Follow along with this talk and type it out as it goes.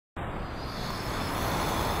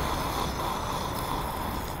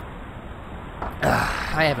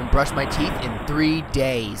I haven't brushed my teeth in 3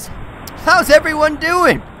 days. How's everyone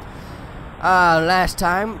doing? Last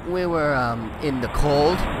time we were in the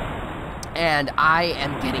cold, and I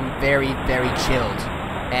am getting very, very chilled.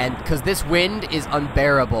 And because this wind is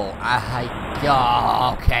unbearable.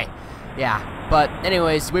 Okay. Yeah. But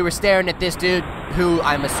anyways, we were staring at this dude who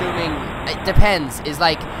I'm assuming, it depends, is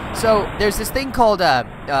like, so there's this thing called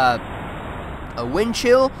a wind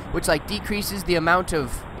chill, which like decreases the amount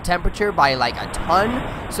of temperature by like a ton.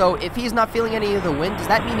 So if he's not feeling any of the wind, does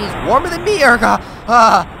that mean he's warmer than me or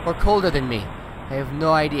colder than me? I have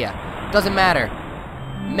no idea. Doesn't matter.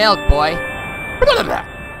 Melt, boy.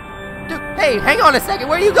 Dude, hey, hang on a second.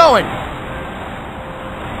 Where are you going?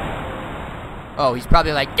 Oh, he's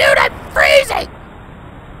probably like, dude, I'm freezing!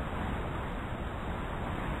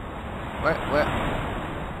 Where?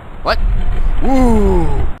 What?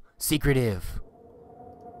 Ooh! Secretive.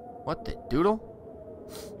 What the doodle?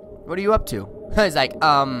 What are you up to? He's like,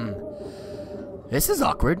 this is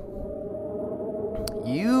awkward.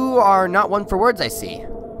 You are not one for words, I see.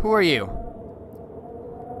 Who are you?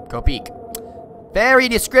 Go peek. Very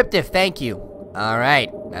descriptive, thank you.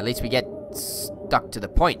 Alright, at least we get stuck to the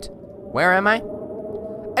point. Where am I?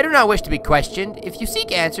 I do not wish to be questioned. If you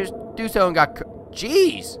seek answers, do so in God.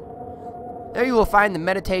 Jeez! There you will find the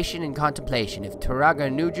meditation and contemplation. If Turaga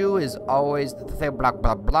Nuju is always the thing, blah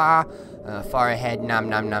blah blah, far ahead, nam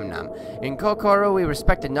nam nam nam. In Kokoro, we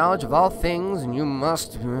respect the knowledge of all things, and you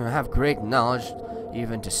must have great knowledge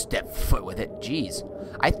even to step foot with it. Jeez.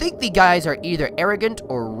 I think the guys are either arrogant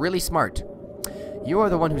or really smart. You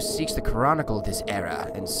are the one who seeks the chronicle of this era,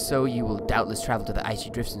 and so you will doubtless travel to the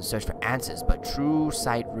icy drifts in search for answers, but true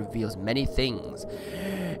sight reveals many things.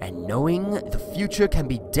 And knowing the future can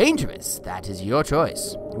be dangerous. That is your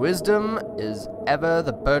choice. Wisdom is ever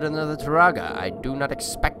the burden of the Turaga. I do not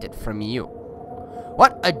expect it from you.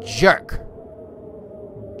 What a jerk.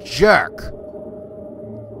 Jerk.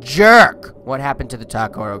 Jerk. What happened to the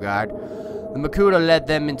Takoro guard? The Makuta led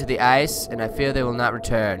them into the ice, and I fear they will not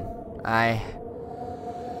return.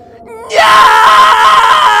 No!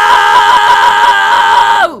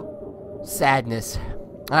 Sadness.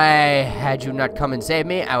 Had you not come and saved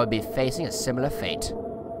me, I would be facing a similar fate.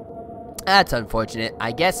 That's unfortunate.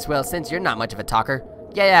 I guess, well, since you're not much of a talker,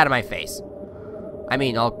 get out of my face. I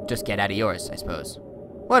mean, I'll just get out of yours, I suppose.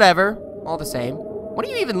 Whatever. All the same. What are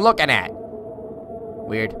you even looking at?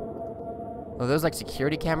 Weird. Are those like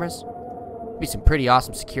security cameras? Be some pretty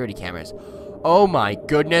awesome security cameras. Oh my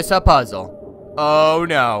goodness, a puzzle. Oh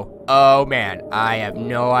no. Oh man. I have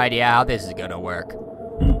no idea how this is gonna work.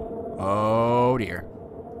 Oh dear.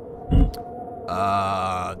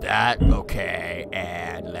 Okay,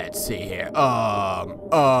 and let's see here.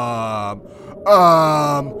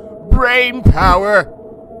 Brain power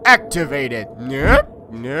activated.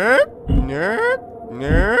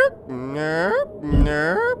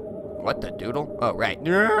 What the doodle? Oh, right.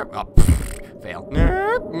 Oh, fail.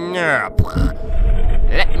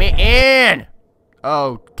 Let me in!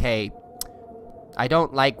 Okay. I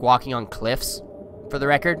don't like walking on cliffs, for the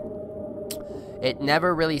record. It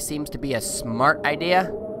never really seems to be a smart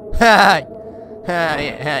idea.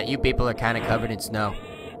 You people are kind of covered in snow.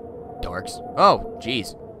 Dorks. Oh,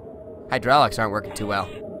 jeez. Hydraulics aren't working too well.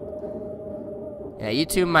 Yeah, you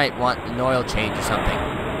two might want an oil change or something.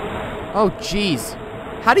 Oh, jeez.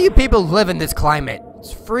 How do you people live in this climate?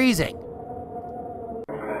 It's freezing.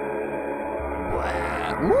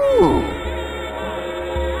 Wow. Ooh.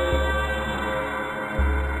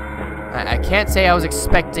 I can't say I was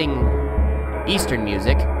expecting Eastern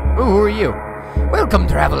music. Ooh, who are you? Welcome,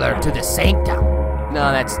 traveler, to the sanctum.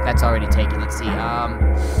 No, that's already taken. Let's see.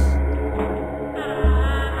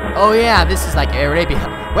 Oh yeah, this is like Arabia.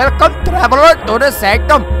 Welcome, traveler, to the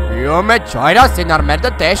sanctum. You may join us in our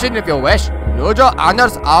meditation if you wish. Nujo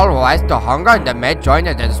honors all wise to hunger and may join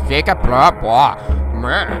us and speak a blah.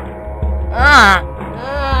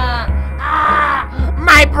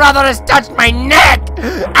 My brother has touched my neck.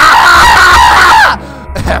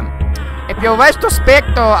 If you wish to speak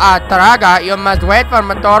to Turaga, you must wait for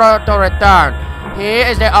Matoro to return. He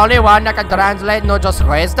is the only one that can translate Nujo's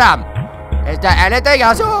wisdom. Is there anything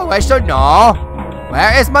else you wish to know?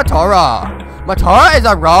 Where is Matoro? Matoro is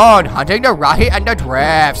around, hunting the Rahi and the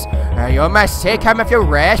drifts. You must seek him if you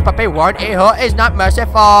wish, but be warned, he who is not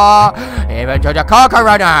merciful, even to the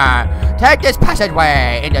Kokorunner. Take this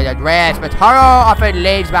passageway into the drifts. Matoro often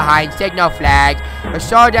leaves behind signal flags,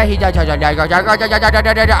 so that he does.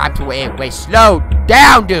 Wait, slow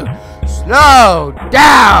down, dude. Slow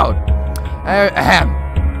down.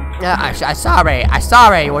 I'm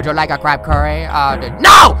sorry. Would you like a crab curry?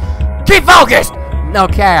 No! Keep focused!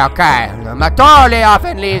 Okay. McTorley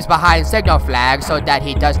often leaves behind signal flags so that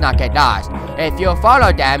he does not get lost. If you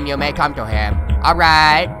follow them, you may come to him.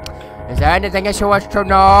 Alright. Is there anything else you want to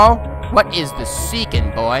know? What is the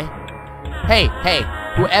seeking, boy? Hey,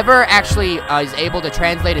 whoever actually is able to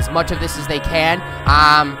translate as much of this as they can,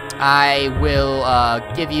 I will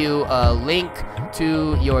give you a link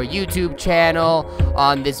to your YouTube channel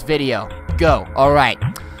on this video. Go. Alright.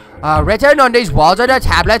 Written on these walls are the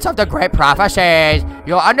tablets of the great prophecies.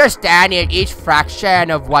 You'll understand that each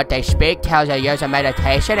fraction of what they speak tells a years of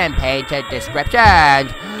meditation and painted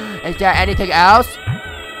descriptions. Is there anything else?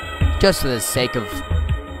 Just for the sake of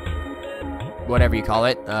whatever you call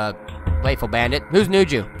it, playful bandit. Who's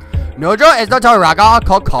Nuju? Nuju is the Taraga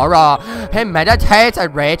Kokoro. He meditates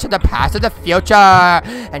and reads to the past and the future,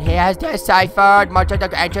 and he has deciphered much of the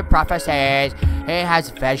ancient prophecies. He has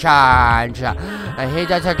visions, and he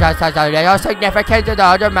does a little significance in the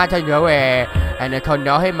other matter knowing, and the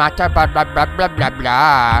Konohi matter blah blah blah blah blah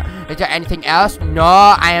blah. Is there anything else? No,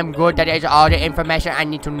 I am good. That is all the information I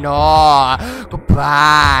need to know.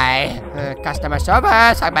 Goodbye. Customer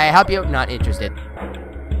service, I may help you. Not interested.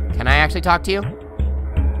 Can I actually talk to you?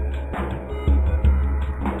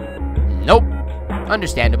 Nope.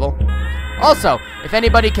 Understandable. Also, if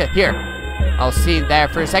anybody could... Here. I'll see there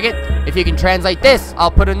for a second. If you can translate this,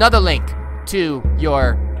 I'll put another link to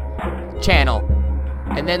your channel.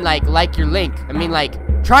 And then, like your link. I mean,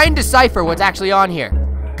 try and decipher what's actually on here.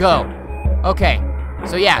 Go. Okay.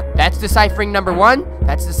 So, yeah. That's deciphering number 1.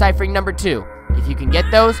 That's deciphering number 2. If you can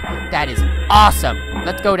get those, that is awesome.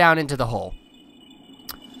 Let's go down into the hole.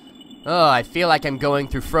 Oh, I feel like I'm going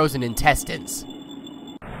through frozen intestines.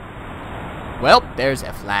 Well, there's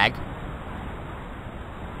a flag.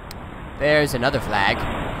 There's another flag.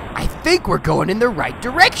 I think we're going in the right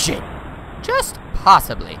direction. Just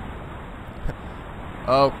possibly.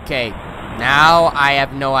 Okay, now I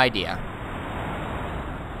have no idea.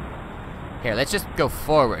 Here, let's just go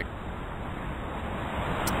forward.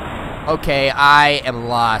 Okay, I am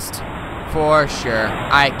lost. For sure.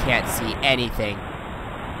 I can't see anything.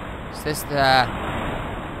 Is this the...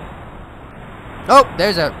 Oh,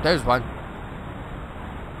 there's one.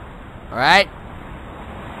 Alright.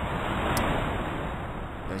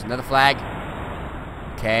 There's another flag.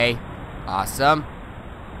 Okay. Awesome.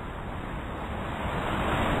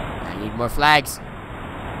 I need more flags.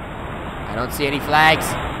 I don't see any flags.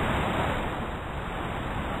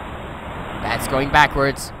 That's going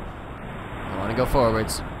backwards. I want to go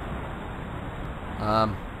forwards.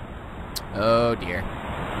 Oh dear.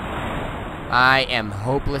 I am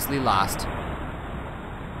hopelessly lost.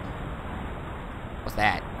 What's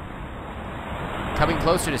that? Coming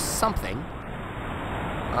closer to something.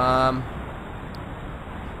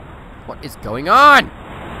 What is going on?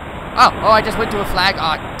 Oh, I just went to a flag.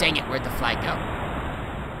 Oh, dang it. Where'd the flag go?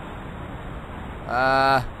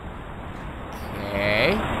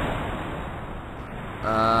 Okay.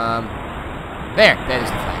 There's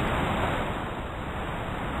the flag.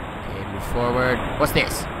 Okay, move forward. What's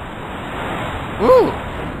this? Ooh!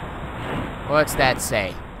 What's that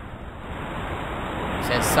say? It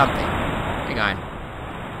says something. Hang on.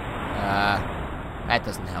 That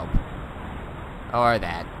doesn't help. Or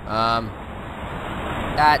that.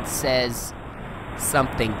 That says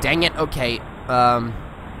something. Dang it. Okay.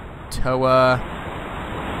 Toa.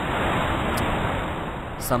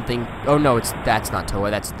 Something. Oh no, that's not Toa.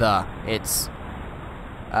 That's the. It's.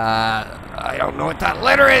 I don't know what that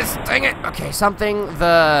letter is. Dang it. Okay, something.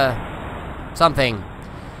 The. Something.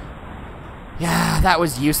 Yeah, that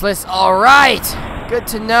was useless. All right. Good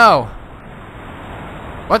to know.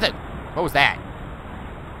 What was that?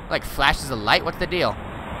 Like flashes of light? What's the deal?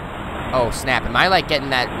 Oh, snap. Am I like getting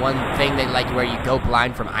that one thing that like where you go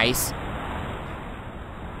blind from ice?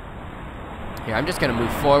 Here, I'm just gonna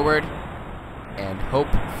move forward and hope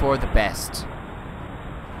for the best.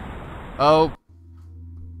 Oh.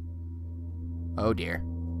 Oh dear.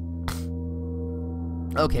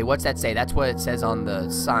 Okay, what's that say? That's what it says on the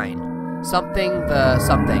sign. Something the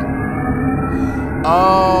something.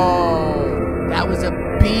 Oh, that was a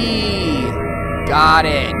bee. Got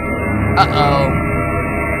it. Uh-oh.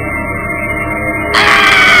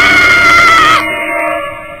 Ah!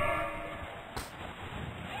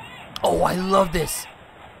 Oh, I love this.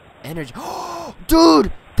 Energy. Oh,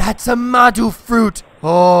 dude, that's a madu fruit.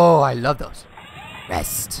 Oh, I love those.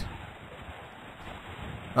 Rest.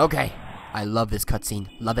 Okay. I love this cutscene.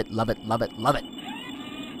 Love it, love it, love it, love it.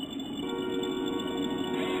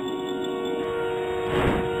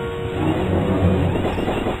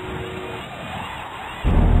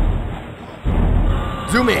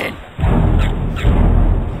 Zoom in.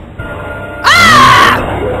 Ah!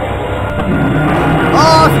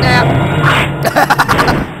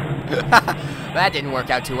 that didn't work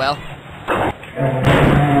out too well.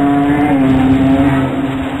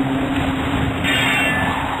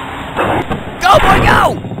 Go, boy,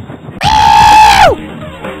 go! Woo!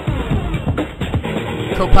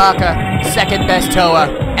 Kopaka, second best Toa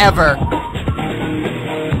ever.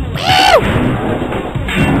 Woo!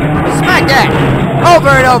 Smack that! Over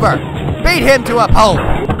and over! Beat him to a pulp!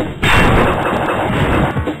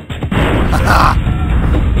 Haha!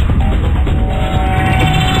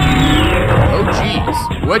 Oh jeez,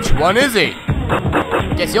 which one is he?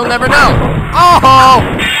 Guess you'll never know. Oh!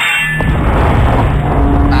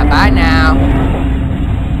 Bye-bye now.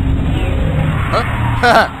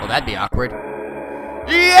 Huh? Well, that'd be awkward.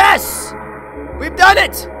 Yes! We've done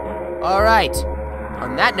it! Alright.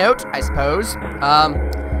 On that note, I suppose,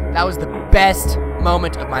 that was the best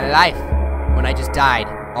moment of my life when I just died,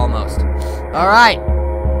 almost. Alright.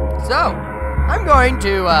 So, I'm going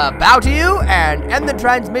to bow to you and end the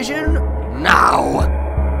transmission now.